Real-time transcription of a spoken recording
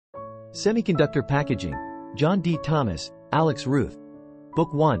Semiconductor Packaging. John D. Thomas, Alex Ruth.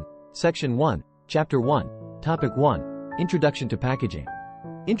 Book 1, Section 1, Chapter 1, Topic 1, Introduction to Packaging.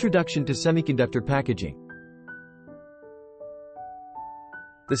 Introduction to Semiconductor Packaging.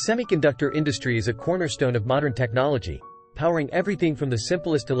 The semiconductor industry is a cornerstone of modern technology, powering everything from the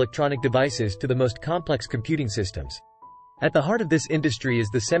simplest electronic devices to the most complex computing systems. At the heart of this industry is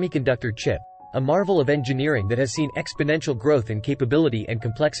the semiconductor chip, a marvel of engineering that has seen exponential growth in capability and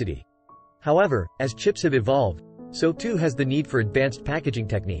complexity. However, as chips have evolved, so too has the need for advanced packaging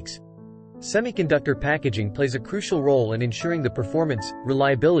techniques. Semiconductor packaging plays a crucial role in ensuring the performance,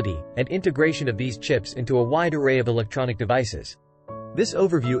 reliability, and integration of these chips into a wide array of electronic devices. This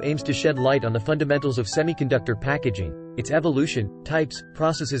overview aims to shed light on the fundamentals of semiconductor packaging, its evolution, types,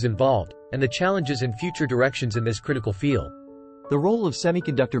 processes involved, and the challenges and future directions in this critical field. The role of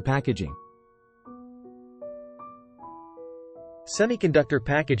semiconductor packaging. Semiconductor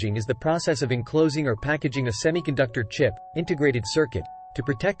packaging is the process of enclosing or packaging a semiconductor chip, integrated circuit, to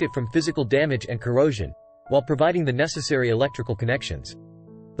protect it from physical damage and corrosion, while providing the necessary electrical connections.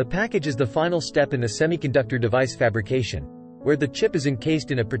 The package is the final step in the semiconductor device fabrication, where the chip is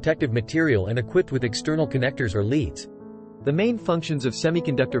encased in a protective material and equipped with external connectors or leads. The main functions of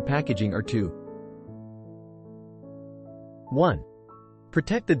semiconductor packaging are to 1.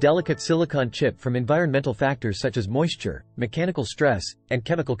 Protect the delicate silicon chip from environmental factors such as moisture, mechanical stress, and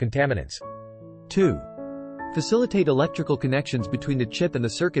chemical contaminants. 2. Facilitate electrical connections between the chip and the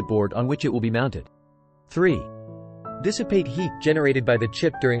circuit board on which it will be mounted. 3. Dissipate heat generated by the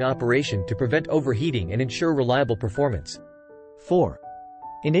chip during operation to prevent overheating and ensure reliable performance. 4.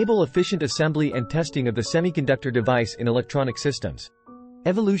 Enable efficient assembly and testing of the semiconductor device in electronic systems.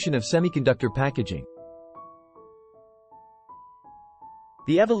 Evolution of semiconductor packaging.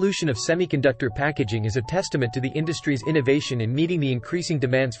 The evolution of semiconductor packaging is a testament to the industry's innovation in meeting the increasing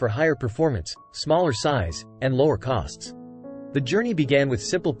demands for higher performance, smaller size, and lower costs. The journey began with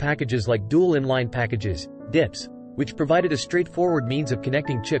simple packages like dual inline packages, DIPs, which provided a straightforward means of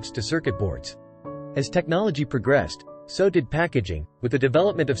connecting chips to circuit boards. As technology progressed, so did packaging, with the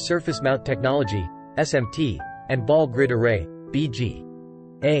development of surface mount technology, SMT, and ball grid array,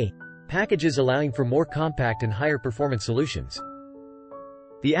 BGA, packages allowing for more compact and higher performance solutions.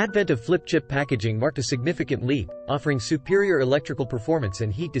 The advent of flip chip packaging marked a significant leap, offering superior electrical performance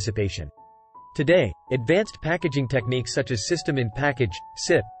and heat dissipation. Today, advanced packaging techniques such as System-in-Package,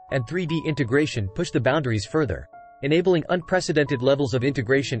 SIP, and 3D integration push the boundaries further, enabling unprecedented levels of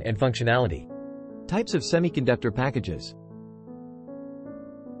integration and functionality. Types of semiconductor packages.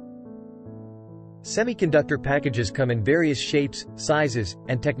 Semiconductor packages come in various shapes, sizes,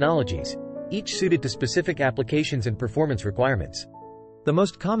 and technologies, each suited to specific applications and performance requirements. The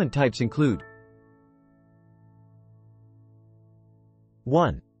most common types include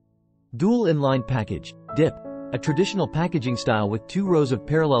 1. Dual inline package, DIP, a traditional packaging style with 2 rows of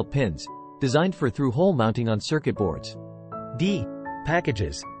parallel pins, designed for through-hole mounting on circuit boards. D.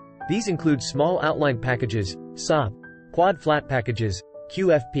 Packages. These include small outline packages, SOP, quad flat packages,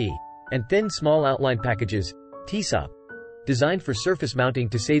 QFP, and thin small outline packages, TSOP, designed for surface mounting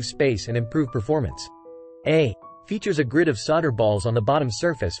to save space and improve performance. A. Features a grid of solder balls on the bottom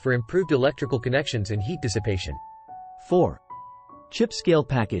surface for improved electrical connections and heat dissipation. 4. Chip Scale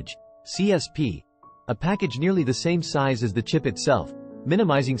Package, CSP, a package nearly the same size as the chip itself,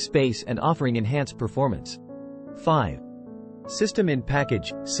 minimizing space and offering enhanced performance. 5.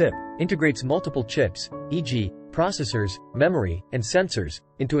 System-in-Package, SIP, integrates multiple chips, e.g., processors, memory, and sensors,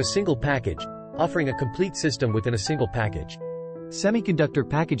 into a single package, offering a complete system within a single package. Semiconductor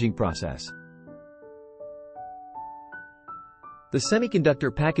packaging process. The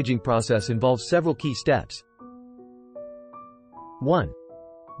semiconductor packaging process involves several key steps. 1.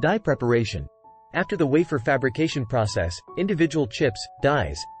 Die preparation. After the wafer fabrication process, individual chips,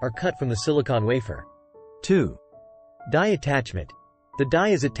 dies, are cut from the silicon wafer. 2. Die attachment. The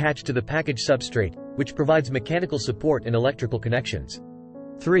die is attached to the package substrate, which provides mechanical support and electrical connections.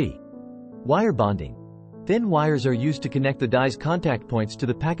 3. Wire bonding. Thin wires are used to connect the die's contact points to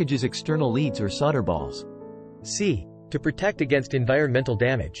the package's external leads or solder balls. C. To protect against environmental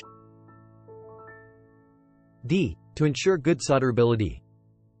damage. D. To ensure good solderability.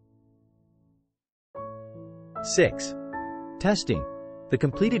 6. Testing. The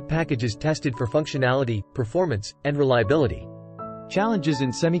completed package is tested for functionality, performance, and reliability. Challenges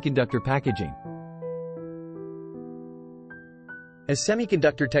in semiconductor packaging. As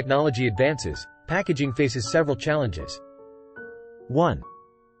semiconductor technology advances, packaging faces several challenges. 1.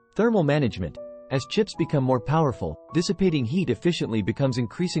 Thermal management. As chips become more powerful, dissipating heat efficiently becomes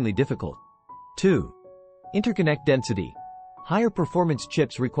increasingly difficult. 2. Interconnect density. Higher performance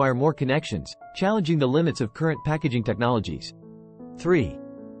chips require more connections, challenging the limits of current packaging technologies. 3.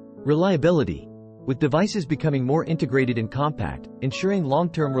 Reliability. With devices becoming more integrated and compact, ensuring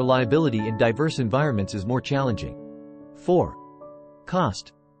long-term reliability in diverse environments is more challenging. 4.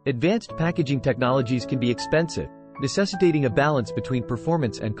 Cost. Advanced packaging technologies can be expensive, necessitating a balance between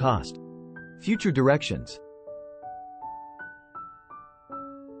performance and cost. Future directions.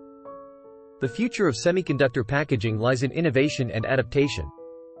 The future of semiconductor packaging lies in innovation and adaptation.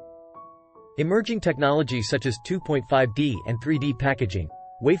 Emerging technologies such as 2.5D and 3D packaging,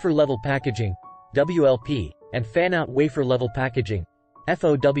 wafer-level packaging, WLP, and fan-out wafer-level packaging,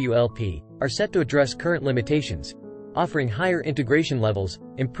 FOWLP, are set to address current limitations, offering higher integration levels,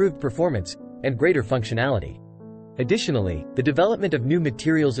 improved performance, and greater functionality. Additionally, the development of new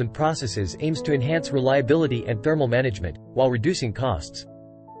materials and processes aims to enhance reliability and thermal management, while reducing costs.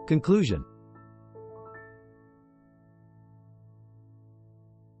 Conclusion.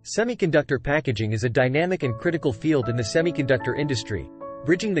 Semiconductor packaging is a dynamic and critical field in the semiconductor industry,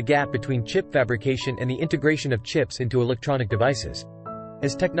 bridging the gap between chip fabrication and the integration of chips into electronic devices.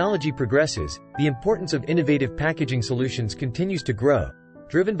 As technology progresses, the importance of innovative packaging solutions continues to grow,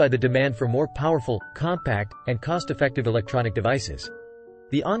 driven by the demand for more powerful, compact, and cost-effective electronic devices.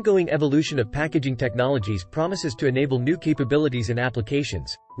 The ongoing evolution of packaging technologies promises to enable new capabilities and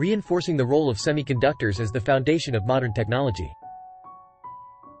applications, reinforcing the role of semiconductors as the foundation of modern technology.